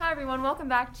everyone, welcome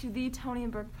back to the Tony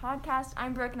and Brooke podcast.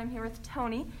 I'm Brooke and I'm here with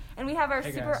Tony, and we have our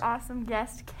super awesome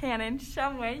guest, Cannon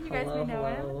Shumway. You guys may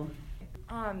know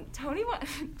him. Tony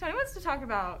wants to talk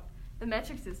about the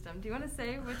metric system. Do you want to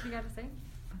say what you got to say?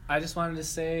 I just wanted to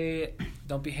say,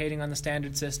 don't be hating on the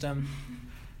standard system.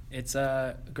 It's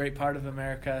a great part of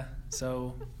America,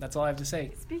 so that's all I have to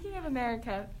say. Speaking of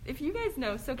America, if you guys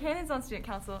know, so Cannon's on student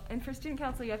council, and for student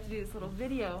council you have to do this little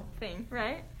video thing,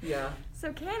 right? Yeah.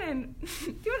 So Cannon, do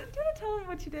you want to tell them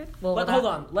what you did? Well, hold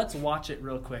on. Let's watch it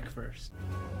real quick first.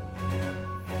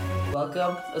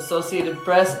 Welcome, Associated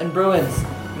Press and Bruins.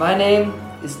 My name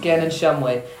is Cannon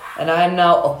Shumway, and I am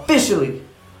now officially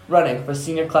running for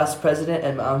senior class president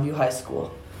at Mountain View High School.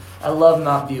 I love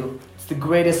Mountain View. It's the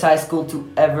greatest high school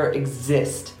to ever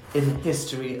exist in the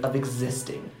history of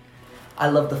existing. I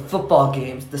love the football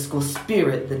games, the school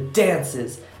spirit, the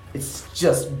dances. It's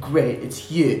just great. It's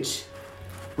huge.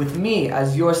 With me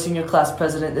as your senior class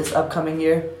president this upcoming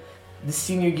year, the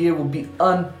senior year will be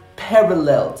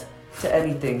unparalleled to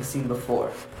anything seen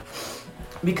before.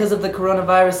 Because of the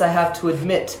coronavirus, I have to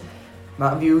admit,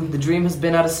 Mountain View, the dream has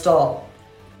been at a stall.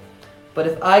 But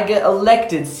if I get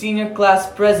elected senior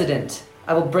class president,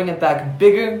 I will bring it back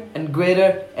bigger and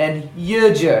greater and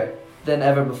huger than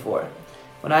ever before.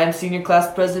 When I am senior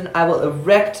class president, I will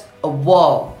erect a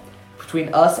wall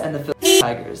between us and the Philadelphia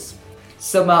Tigers.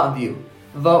 So Mountain View,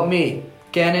 vote me,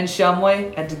 Cannon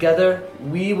Shumway, and together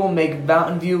we will make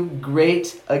Mountain View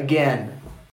great again.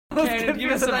 Cannon,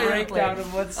 give us a breakdown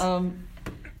of what's...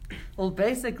 Well,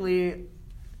 basically,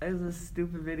 it was a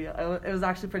stupid video. It was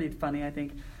actually pretty funny, I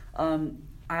think. I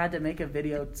had to make a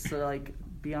video to,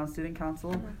 be on student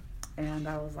council, and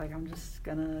I was like, I'm just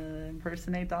gonna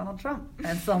impersonate Donald Trump.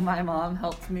 And so my mom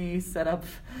helped me set up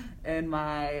in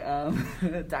my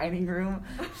dining room.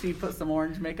 She put some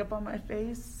orange makeup on my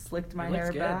face, slicked my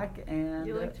hair back, and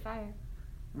you looked fire.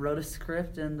 Wrote a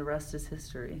script, and the rest is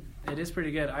history. It is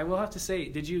pretty good. I will have to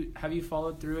say, have you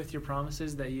followed through with your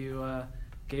promises that you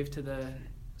gave to the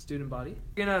student body?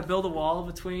 You're gonna build a wall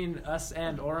between us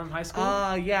and Orem High School.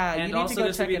 Yeah. And you need also to go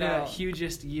this check will be it the out.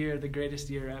 hugest year, the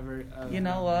greatest year ever. You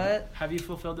know what? Have you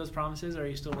fulfilled those promises, or are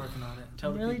you still working on it?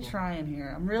 Tell I'm the really people. trying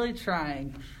here. I'm really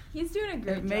trying. He's doing a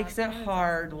great job. It makes it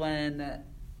hard when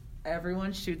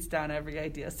everyone shoots down every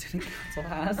idea student council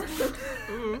has.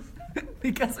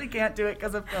 Because we can't do it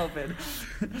because of COVID.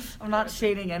 I'm not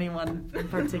shading anyone in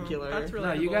particular. That's really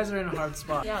No, you guys are in a hard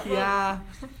spot. Yeah.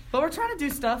 But we're trying to do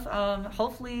stuff.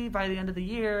 Hopefully by the end of the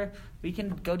year, we can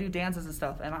go do dances and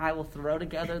stuff, and I will throw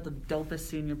together the dopest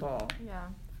senior ball. Yeah,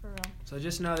 for real. So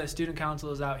just know that student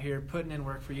council is out here putting in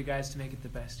work for you guys to make it the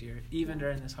best year, even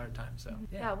during this hard time. So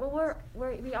yeah. Well,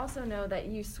 we also know that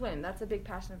you swim. That's a big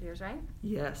passion of yours, right?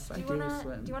 Yes, I do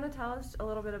swim. Do you want to tell us a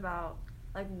little bit about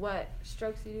what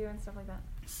strokes you do and stuff like that?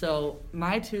 So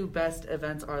my two best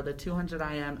events are the 200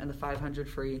 IM and the 500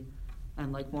 free.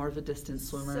 I'm more of a distance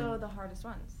swimmer. So the hardest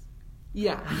ones.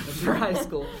 Yeah, for high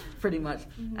school, pretty much.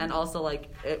 Mm-hmm. And also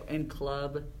in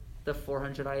club, the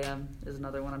 400 IM is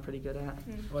another one I'm pretty good at.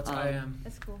 Mm-hmm. What's IM?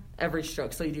 That's cool. Every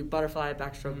stroke. So you do butterfly,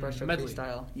 backstroke, breaststroke, medley.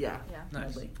 freestyle. Yeah.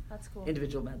 Nice. Medley. That's cool.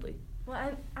 Individual medley.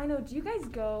 Well, I know. Do you guys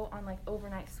go on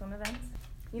overnight swim events?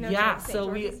 Yeah.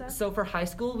 So for high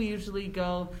school, we usually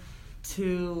go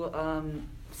to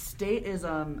state is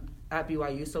at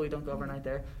BYU, so we don't go overnight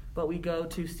there. But we go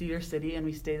to Cedar City and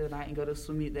we stay the night and go to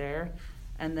swim meet there.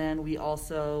 And then we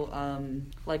also,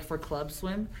 for club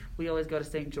swim, we always go to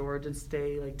St. George and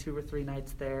stay 2 or 3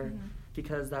 nights there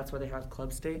because that's where they have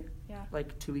club state. Yeah.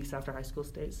 2 weeks after high school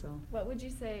state. So. What would you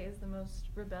say is the most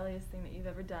rebellious thing that you've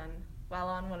ever done while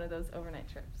on one of those overnight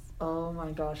trips? Oh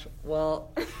my gosh.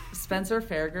 Well, Spencer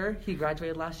Farragher, he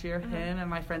graduated last year. Him and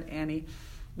my friend Annie.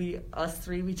 Us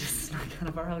three, we just snuck out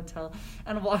of our hotel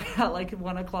and walked out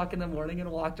 1 o'clock in the morning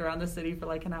and walked around the city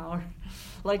for an hour.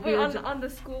 Wait, on the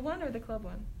school one or the club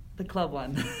one? The club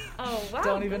one. Oh, wow.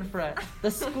 Don't even fret. The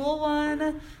school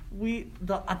one,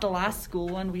 at the last school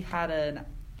one, we had an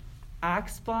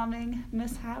axe bombing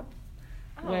mishap.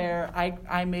 Where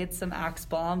I made some axe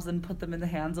bombs and put them in the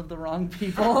hands of the wrong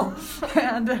people.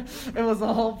 And it was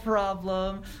a whole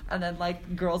problem. And then,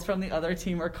 girls from the other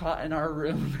team were caught in our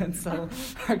room. And so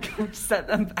our coach sent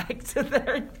them back to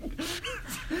their...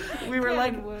 We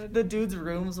were, the dudes'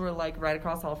 rooms were, right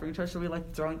across the hall from each other. So we,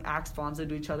 throwing axe bombs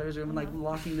into each other's room and,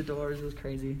 locking the doors. It was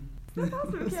crazy. That's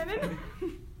awesome, Cannon.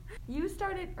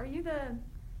 Are you the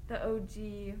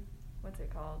OG, what's it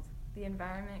called? The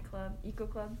Environment Club, Eco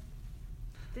Club?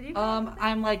 Did you?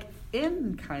 I'm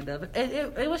in kind of.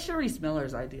 It was Sharice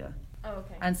Miller's idea. Oh,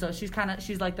 okay. And so she's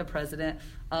the president.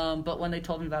 But when they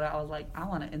told me about it, I was I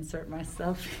want to insert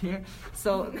myself here.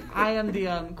 So I am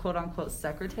the quote unquote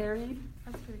secretary.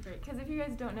 That's pretty great. Because if you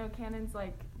guys don't know, Cannon's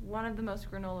like one of the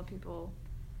most granola people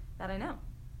that I know.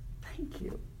 Thank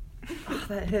you. Oh,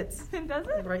 that hits. Does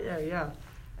it? Right there, yeah.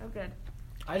 Oh, good.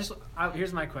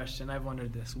 Here's my question. I've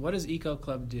wondered this. What does Eco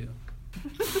Club do?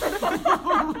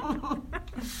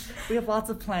 We have lots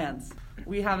of plans.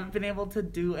 We haven't been able to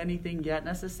do anything yet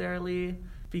necessarily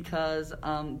because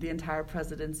the entire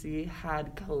presidency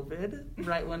had COVID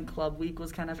right when Club Week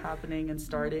was kind of happening and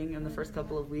starting in the first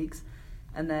couple of weeks.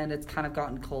 And then it's kind of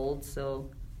gotten cold, so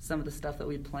some of the stuff that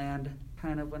we planned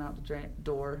kind of went out the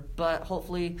door. But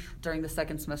hopefully during the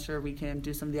second semester we can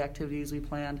do some of the activities we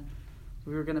planned.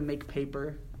 We were going to make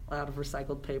paper out of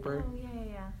recycled paper. Oh,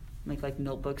 yeah. Make like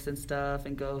notebooks and stuff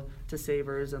and go to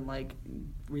Savers and like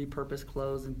repurpose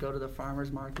clothes and go to the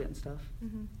farmer's market and stuff.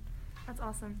 Mm-hmm. That's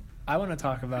awesome. I want to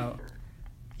talk about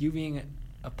you being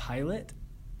a pilot.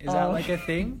 Is that like a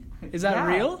thing? Is that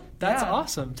real? That's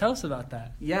awesome. Tell us about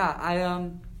that. Yeah,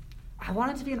 I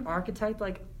wanted to be an architect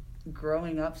like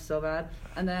growing up so bad.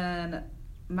 And then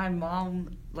my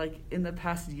mom like in the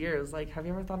past year was like, have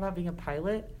you ever thought about being a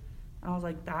pilot? And I was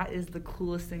like, that is the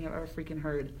coolest thing I've ever freaking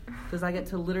heard. Because I get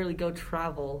to literally go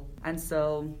travel. And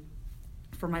so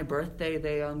for my birthday,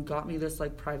 they got me this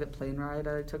like private plane ride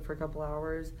that I took for a couple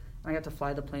hours. And I got to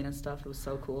fly the plane and stuff. It was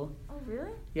so cool. Oh, really?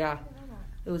 Yeah.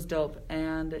 It was dope.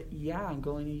 And yeah, I'm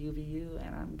going to UVU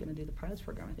and I'm going to do the pilots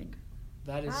program, I think.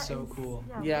 That is so cool.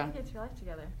 Yeah. We get your life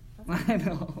together. I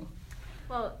know.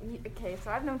 Well, okay,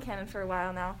 so I've known Cannon for a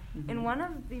while now, Mm-hmm. and one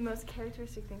of the most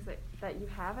characteristic things that you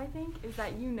have, I think, is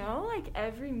that you know, like,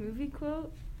 every movie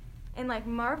quote, and, like,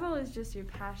 Marvel is just your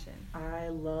passion. I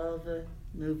love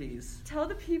movies. Tell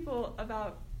the people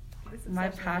about this My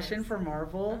passion for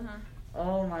Marvel? Uh-huh.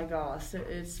 Oh my gosh.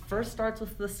 It first starts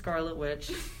with the Scarlet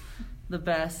Witch, the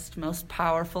best, most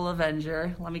powerful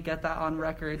Avenger. Let me get that on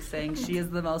record, saying she is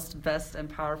the most best and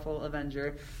powerful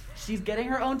Avenger. She's getting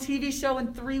her own TV show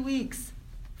in 3 weeks.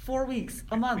 4 weeks,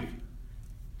 a month.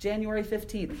 January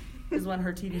 15th is when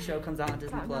her TV show comes out on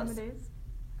Disney+.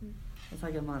 It's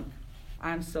like a month.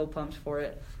 I'm so pumped for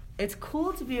it. It's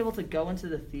cool to be able to go into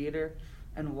the theater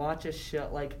and watch a show,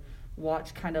 like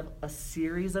watch kind of a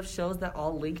series of shows that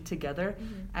all link together,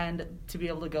 and to be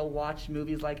able to go watch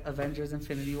movies like Avengers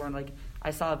Infinity War, and like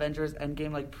I saw Avengers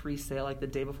Endgame like pre-sale like the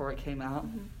day before it came out,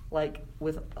 like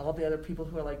with all the other people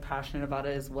who are like passionate about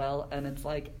it as well, and it's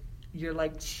like you're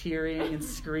like cheering and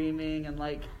screaming and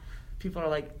like people are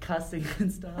like cussing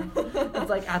and stuff. It's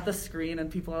like at the screen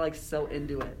and people are like so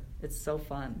into it. It's so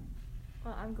fun.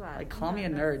 Well, I'm glad. Like, call me a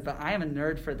nerd, but I am a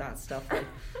nerd for that stuff. Like,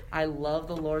 I love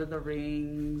the Lord of the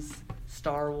Rings,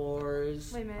 Star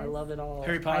Wars. Les Mis. I love it all.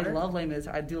 Harry Potter? I love Les Mis.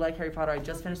 I do like Harry Potter. I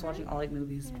just finished watching all 8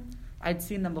 movies. Yeah. I'd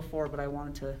seen them before, but I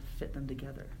wanted to fit them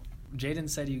together. Jaden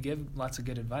said you give lots of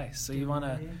good advice. So you want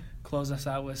to close us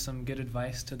out with some good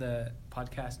advice to the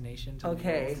podcast nation?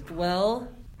 Okay, well,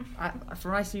 for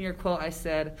my senior quote, I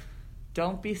said,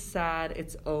 "Don't be sad,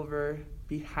 it's over.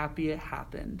 Be happy it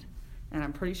happened." And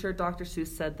I'm pretty sure Dr. Seuss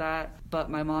said that, but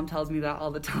my mom tells me that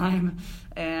all the time.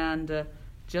 And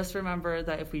just remember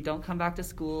that if we don't come back to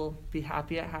school, be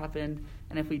happy it happened.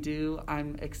 And if we do,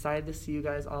 I'm excited to see you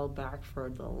guys all back for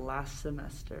the last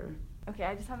semester. Okay,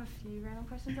 I just have a few random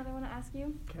questions that I want to ask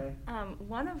you. Okay.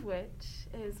 One of which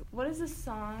is, what is a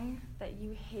song that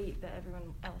you hate that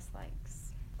everyone else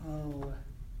likes? Oh.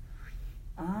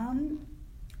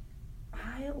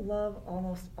 I love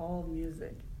almost all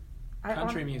music.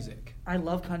 Country music. I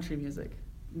love country music.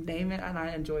 Name it and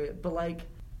I enjoy it. But like,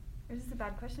 It's just a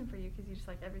bad question for you because you just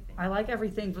like everything. I like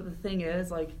everything, but the thing is,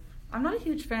 like, I'm not a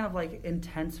huge fan of like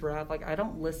intense rap. Like, I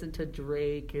don't listen to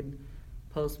Drake and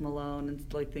Post Malone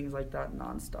and like things like that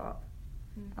nonstop.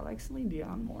 I like Celine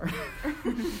Dion more.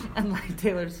 And like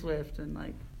Taylor Swift and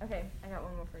like. Okay, I got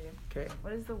one more for you. Okay.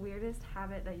 What is the weirdest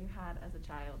habit that you had as a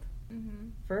child?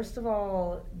 First of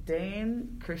all,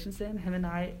 Dane Christensen, him and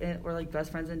I were like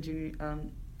best friends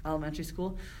in elementary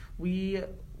school. We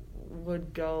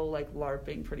would go like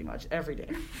LARPing pretty much every day.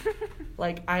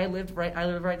 Like I lived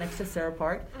right next to Sarah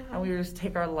Park, and we would just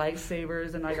take our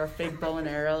lightsabers and like our fake bow and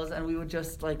arrows, and we would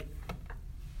just like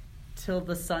till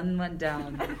the sun went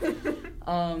down.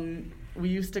 We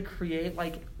used to create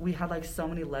like we had like so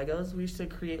many Legos. We used to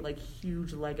create like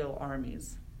huge Lego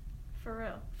armies.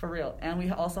 For real. And we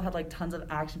also had like tons of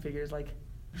action figures. Like,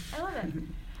 I love it.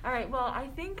 All right, well, I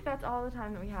think that's all the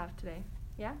time that we have today.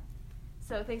 Yeah?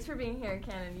 So thanks for being here,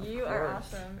 Cannon. You are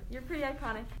awesome. You're pretty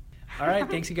iconic. All right,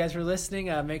 thanks you guys for listening.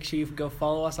 Make sure you go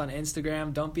follow us on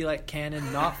Instagram. Don't be like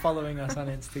Cannon not following us on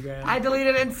Instagram. I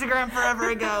deleted Instagram forever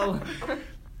ago.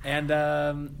 And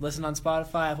listen on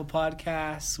Spotify, Apple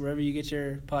Podcasts, wherever you get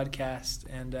your podcast.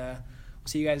 And we'll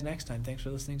see you guys next time. Thanks for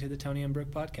listening to the Tony and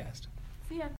Brooke podcast. See ya.